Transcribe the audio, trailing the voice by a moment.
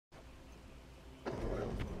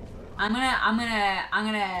I'm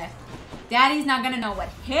gonna, Daddy's not gonna know what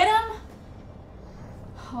hit him.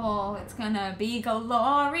 Oh, it's gonna be glorious.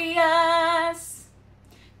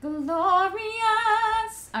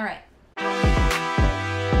 Glorious. All right.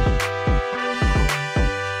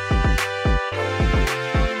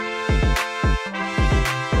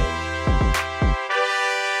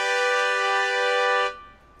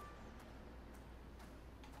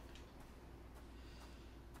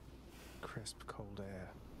 Crisp, cold air.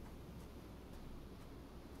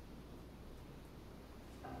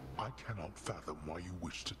 I cannot fathom why you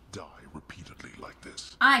wish to die repeatedly like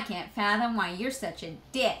this. I can't fathom why you're such a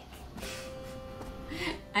dick.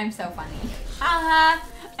 I'm so funny. Haha,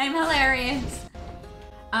 I'm hilarious.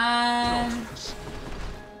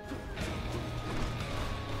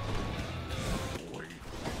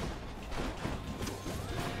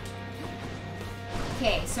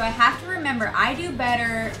 Okay, so I have to remember, I do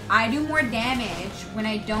more damage when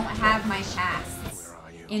I don't have my casts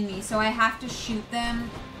in me, so I have to shoot them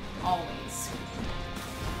always.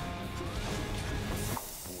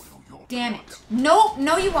 Damn it. Nope,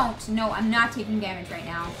 no you won't. No, I'm not taking damage right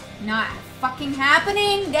now. Not fucking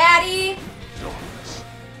happening, Daddy!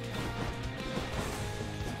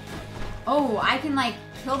 Oh, I can like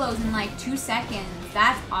kill those in like 2 seconds.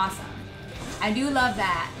 That's awesome. I do love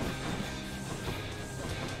that.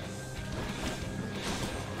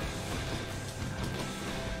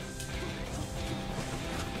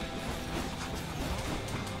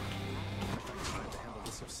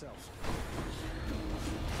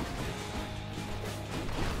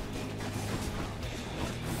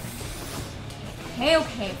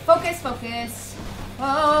 Okay, focus, focus,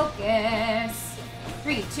 focus.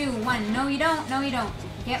 3, 2, 1, no you don't, no you don't.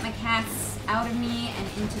 Get my cats out of me and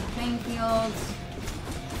into the playing field.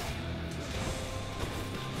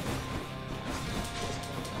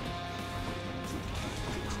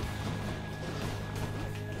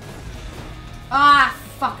 Ah,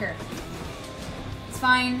 fucker. It's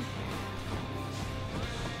fine.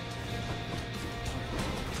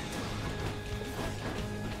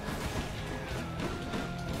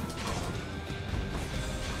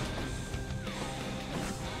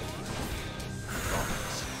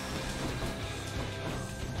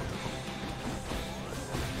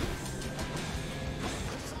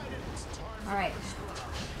 Alright.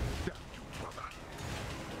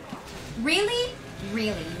 Really?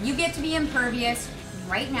 Really? You get to be impervious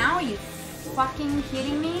right now? Are you fucking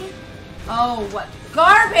kidding me? Oh, what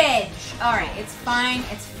garbage! Alright, it's fine.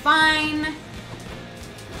 It's fine.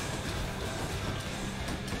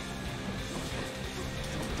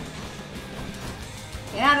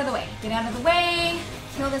 Get out of the way. Get out of the way.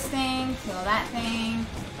 Kill this thing. Kill that thing.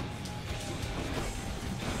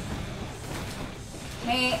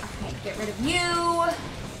 Okay, okay, get rid of you.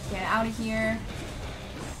 Get out of here.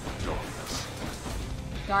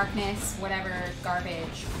 Darkness, whatever,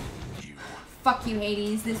 garbage. Fuck you,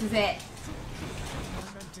 Hades. This is it.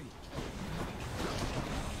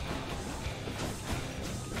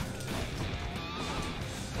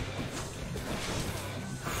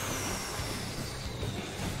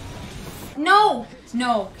 No!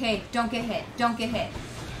 No, okay, don't get hit. Don't get hit.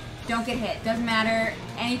 Don't get hit. Doesn't matter.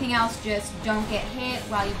 Anything else, just don't get hit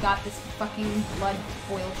while you've got this fucking blood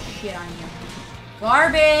boiled shit on you.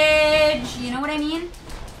 Garbage! You know what I mean?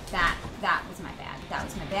 That was my bad. That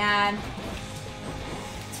was my bad.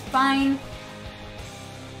 It's fine.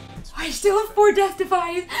 I still have 4 death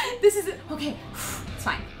defies. This is okay. It's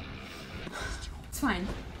fine. It's fine.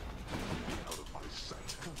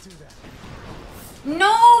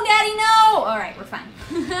 No, Daddy, no! Alright, we're fine.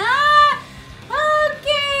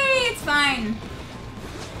 Okay, it's fine.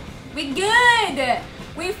 We good.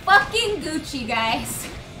 We fucking Gucci, guys.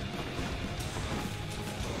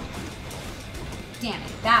 Damn it.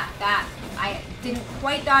 I didn't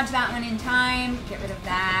quite dodge that one in time. Get rid of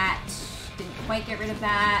that. Didn't quite get rid of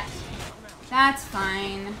that. That's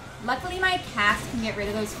fine. Luckily, my cast can get rid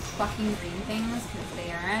of those fucking green things because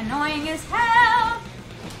they are annoying as hell.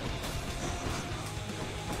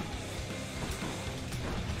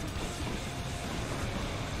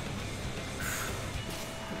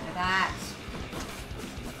 That.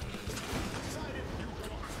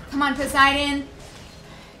 Come on, Poseidon.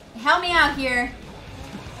 Help me out here.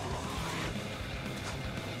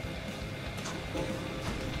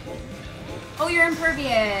 Oh, you're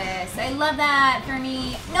impervious. I love that for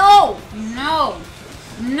me. No! No!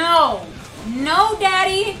 No! No,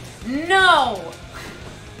 Daddy! No!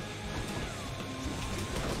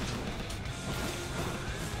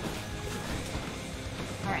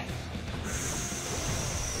 Alright.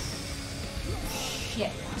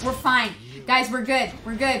 Shit. We're fine. Guys, we're good.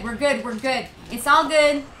 We're good. We're good. We're good. It's all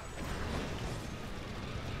good.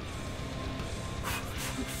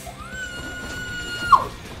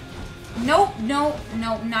 Nope, no,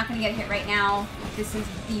 no, I'm not gonna get hit right now. This is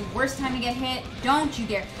the worst time to get hit. Don't you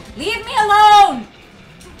dare. Leave me alone!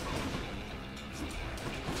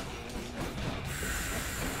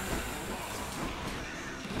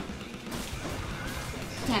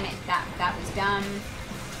 Damn it, that was dumb.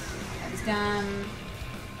 That was dumb.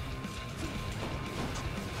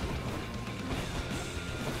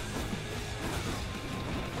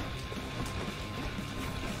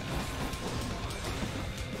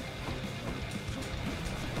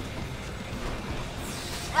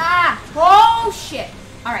 Ah! Oh shit!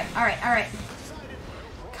 Alright, alright, alright.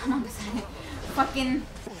 Come on, Poseidon. Fucking.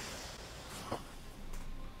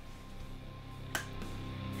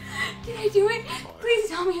 Did I do it? Please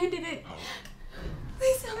tell me I did it.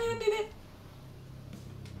 Please tell me I did it.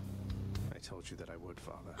 I told you that I would,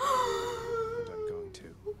 Father. And I'm going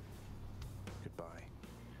to. Goodbye.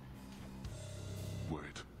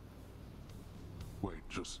 Wait. Wait,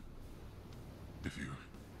 just... If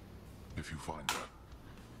you find that...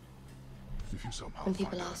 If you somehow When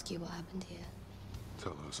people find ask you what happened here,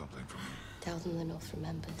 tell her something from me. tell them the North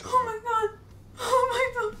remembers. Oh my god. Oh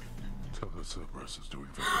my god. Tell her Cerberus is doing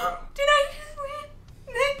very well. Did I just win?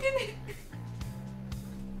 I didn't.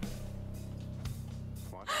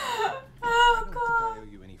 What? Oh I don't think god. I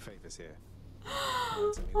owe you any favors here.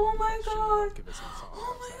 Oh my god. Give us some thought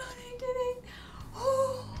Oh my about god, I did it.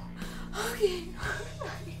 Oh. Okay.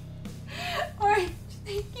 Alright.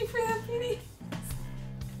 Thank you for that video.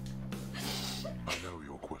 I know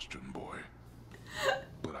your question, boy.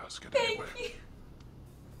 But ask it Thank anyway. you.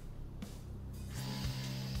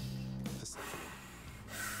 Persephone,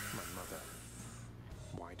 my mother.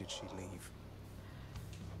 Why did she leave?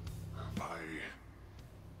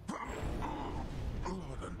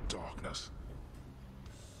 Blood and darkness.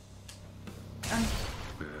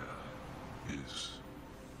 There is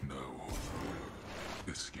no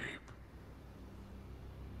escape.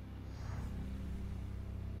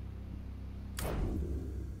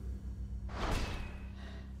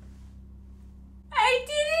 I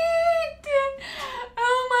did it!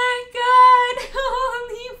 Oh my god!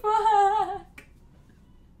 Holy fuck!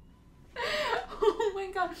 Oh my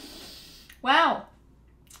god. Wow.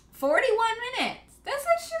 41 minutes. That's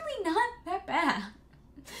actually not that bad.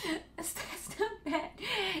 That's not bad.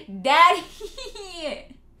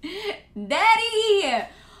 Daddy! Daddy!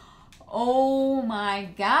 Oh my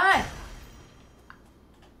god.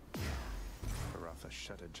 Rafa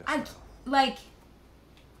shuddered just I, now. like...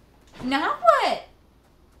 Now what?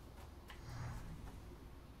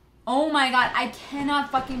 Oh my god, I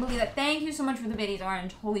cannot fucking believe that. Thank you so much for the biddies,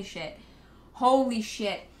 Orange. Holy shit. Holy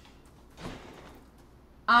shit.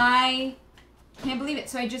 I can't believe it.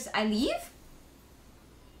 So I leave?